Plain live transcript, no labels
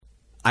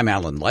I'm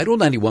Alan Lytle,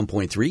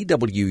 91.3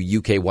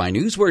 WUKY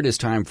News, where it is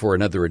time for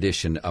another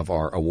edition of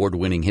our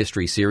award-winning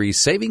history series,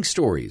 Saving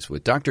Stories,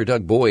 with Dr.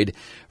 Doug Boyd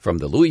from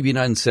the Louis B.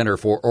 Nunn Center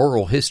for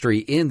Oral History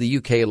in the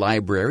UK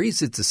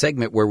Libraries. It's a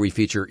segment where we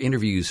feature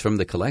interviews from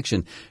the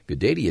collection. Good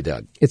day to you,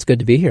 Doug. It's good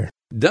to be here.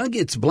 Doug,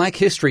 it's Black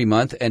History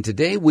Month, and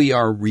today we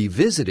are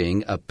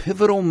revisiting a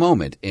pivotal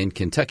moment in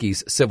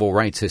Kentucky's civil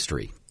rights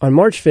history. On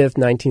March 5th,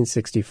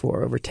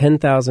 1964, over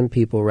 10,000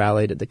 people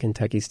rallied at the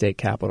Kentucky State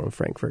Capitol in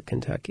Frankfort,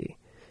 Kentucky.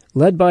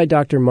 Led by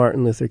Dr.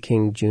 Martin Luther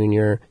King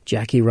Jr.,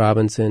 Jackie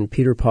Robinson,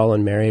 Peter, Paul,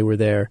 and Mary were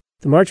there.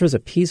 The march was a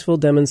peaceful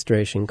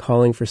demonstration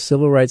calling for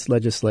civil rights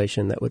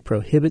legislation that would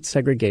prohibit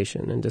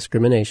segregation and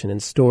discrimination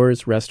in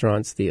stores,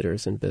 restaurants,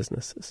 theaters, and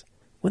businesses.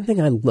 One thing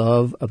I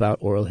love about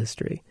oral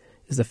history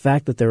is the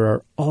fact that there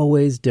are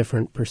always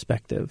different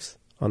perspectives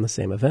on the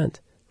same event.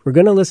 We're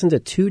going to listen to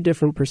two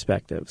different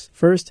perspectives.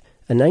 First,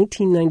 a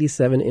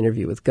 1997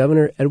 interview with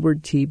Governor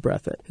Edward T.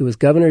 Breathitt, who was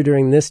governor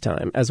during this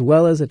time, as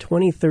well as a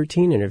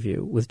 2013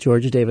 interview with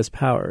Georgia Davis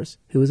Powers,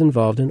 who was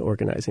involved in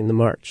organizing the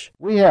march.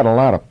 We had a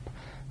lot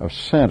of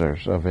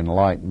centers of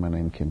enlightenment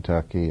in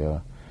Kentucky.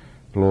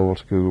 Louisville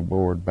School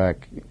Board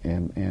back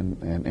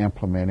in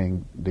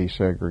implementing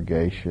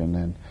desegregation,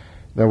 and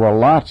there were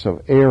lots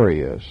of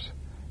areas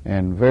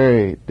and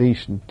very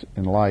decent,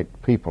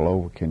 enlightened people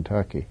over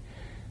Kentucky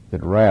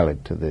that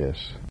rallied to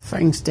this.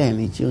 Frank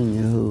Stanley Jr.,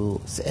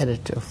 who was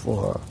editor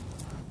for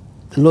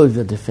the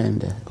Louisville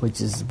Defender, which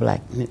is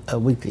a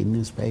weekly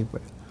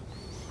newspaper,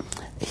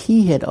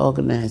 he had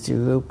organized a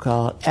group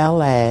called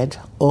Allied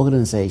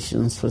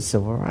Organizations for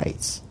Civil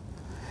Rights.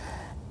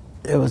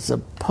 There was a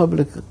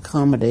public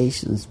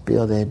accommodations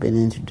bill that had been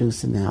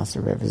introduced in the House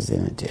of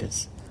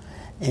Representatives,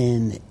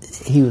 and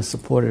he was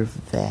supportive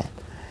of that.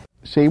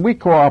 See, we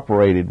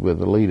cooperated with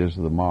the leaders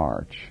of the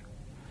march,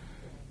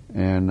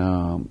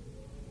 and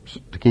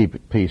to keep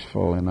it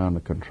peaceful and under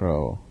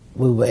control.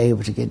 We were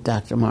able to get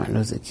Dr. Martin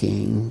Luther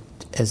King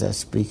as our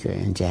speaker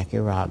and Jackie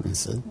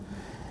Robinson.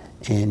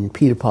 And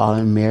Peter, Paul,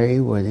 and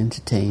Mary were the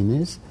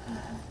entertainers.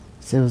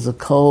 So it was a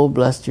cold,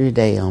 blustery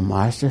day on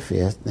March the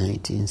 5th,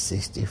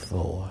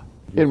 1964.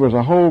 It was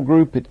a whole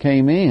group that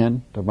came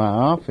in to my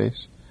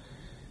office.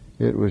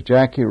 It was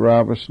Jackie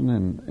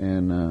Robinson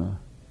and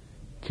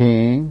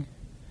King,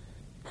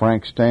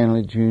 Frank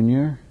Stanley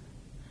Jr.,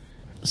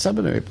 some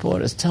of the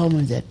reporters told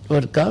me that, well,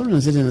 the governor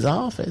was in his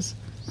office.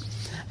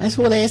 That's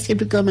why they asked him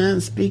to come out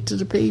and speak to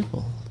the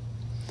people.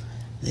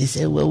 They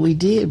said, well, we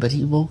did, but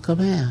he won't come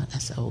out. I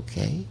said,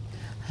 okay.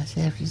 I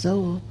said, after it's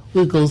over,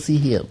 we'll go see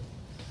him.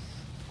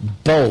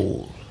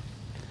 Bold.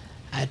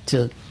 I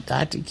took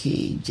Dr.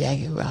 King,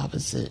 Jackie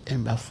Robinson,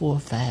 and about 4 or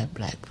 5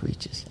 black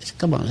preachers. I said,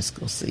 come on, let's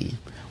go see him.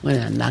 Went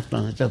and I knocked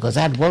on the door, because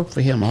I'd worked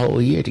for him a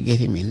whole year to get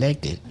him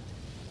elected.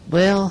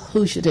 Well,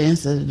 who should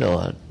answer the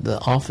door?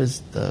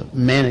 The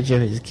manager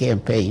of his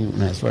campaign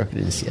when I was working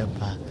in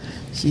CFI.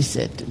 She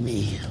said to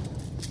me,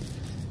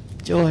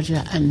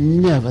 Georgia, I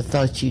never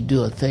thought you'd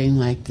do a thing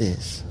like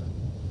this.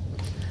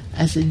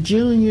 I said,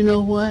 June, you know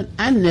what?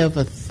 I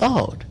never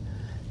thought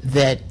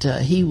that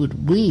he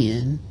would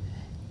win,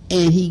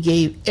 and he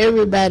gave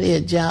everybody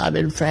a job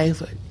in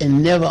Frankfort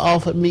and never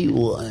offered me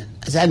one.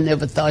 I said, I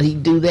never thought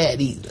he'd do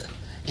that either.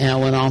 And I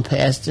went on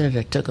past her,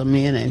 I took him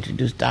in, I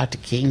introduced Dr.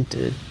 King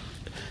to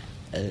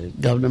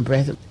Governor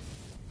Breathitt.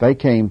 They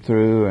came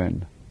through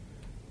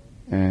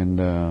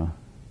and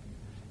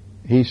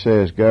he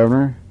says,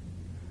 Governor,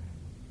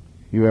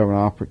 you have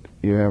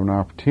an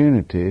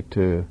opportunity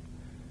to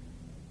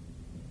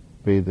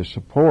be the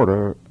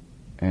supporter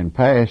and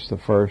pass the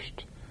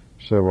first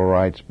civil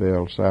rights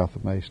bill south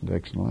of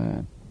Mason-Dixon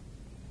line.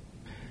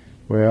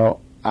 Well,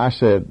 I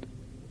said,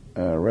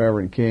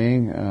 Reverend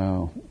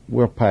King,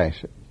 we'll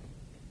pass it.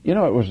 You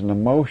know, it was an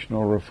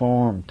emotional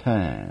reform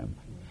time.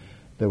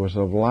 There was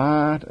a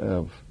lot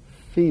of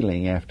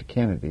feeling after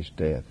Kennedy's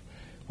death.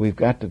 We've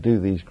got to do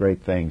these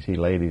great things he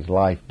laid his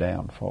life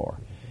down for.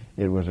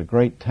 It was a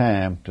great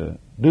time to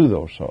do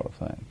those sort of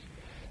things.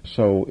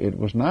 So it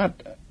was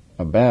not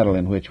a battle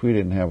in which we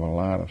didn't have a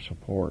lot of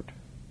support,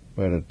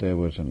 but there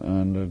was an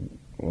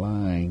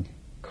underlying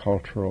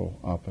cultural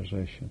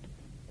opposition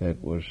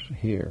that was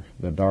here,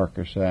 the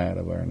darker side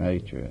of our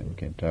nature in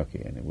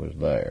Kentucky, and it was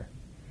there.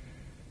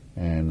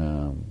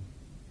 And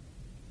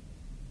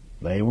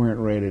they weren't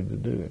ready to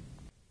do it.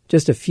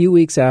 Just a few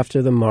weeks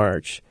after the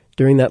march,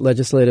 during that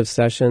legislative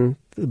session,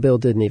 the bill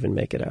didn't even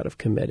make it out of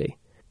committee.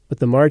 But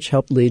the march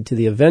helped lead to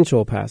the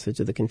eventual passage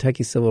of the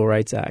Kentucky Civil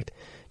Rights Act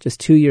just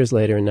 2 years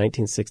later in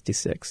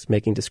 1966,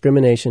 making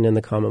discrimination in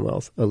the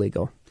Commonwealth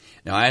illegal.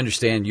 Now, I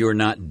understand you're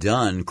not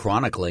done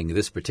chronicling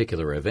this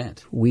particular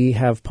event. We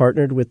have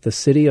partnered with the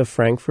city of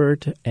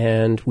Frankfort,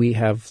 and we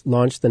have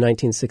launched the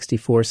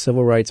 1964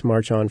 Civil Rights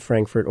March on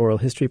Frankfort Oral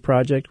History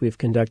Project. We've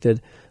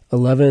conducted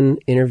 11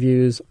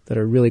 interviews that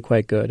are really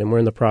quite good, and we're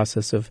in the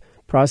process of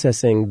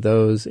processing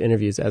those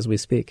interviews as we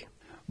speak.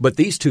 But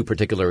these two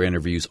particular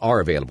interviews are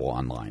available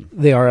online.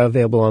 They are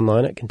available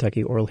online at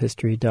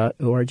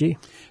KentuckyOralHistory.org.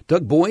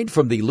 Doug Boyd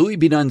from the Louis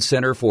B. Nunn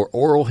Center for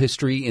Oral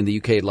History in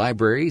the UK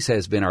Libraries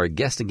has been our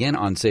guest again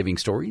on Saving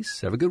Stories.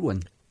 Have a good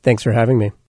one. Thanks for having me.